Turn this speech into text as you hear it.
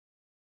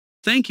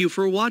Thank you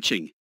for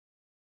watching.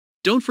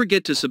 Don't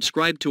forget to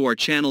subscribe to our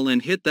channel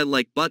and hit that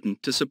like button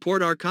to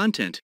support our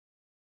content.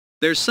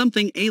 There's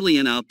something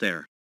alien out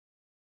there.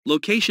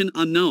 Location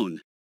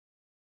unknown.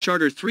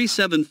 Charter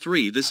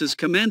 373. This is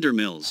Commander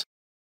Mills.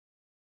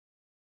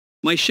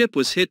 My ship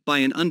was hit by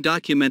an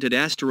undocumented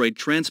asteroid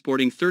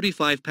transporting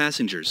 35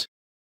 passengers.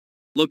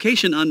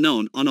 Location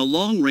unknown on a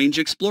long-range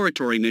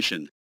exploratory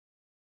mission.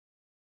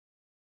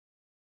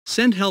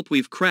 Send help.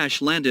 We've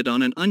crash-landed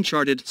on an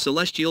uncharted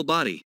celestial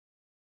body.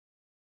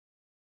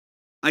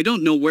 I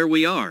don't know where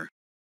we are.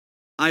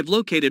 I've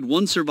located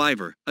one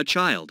survivor, a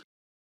child.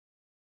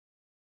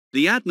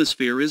 The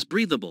atmosphere is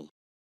breathable.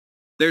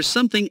 There's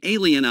something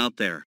alien out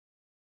there.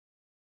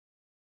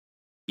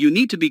 You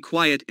need to be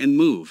quiet and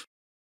move.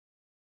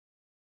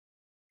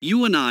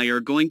 You and I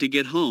are going to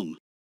get home.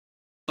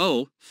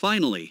 Oh,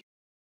 finally.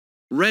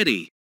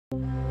 Ready.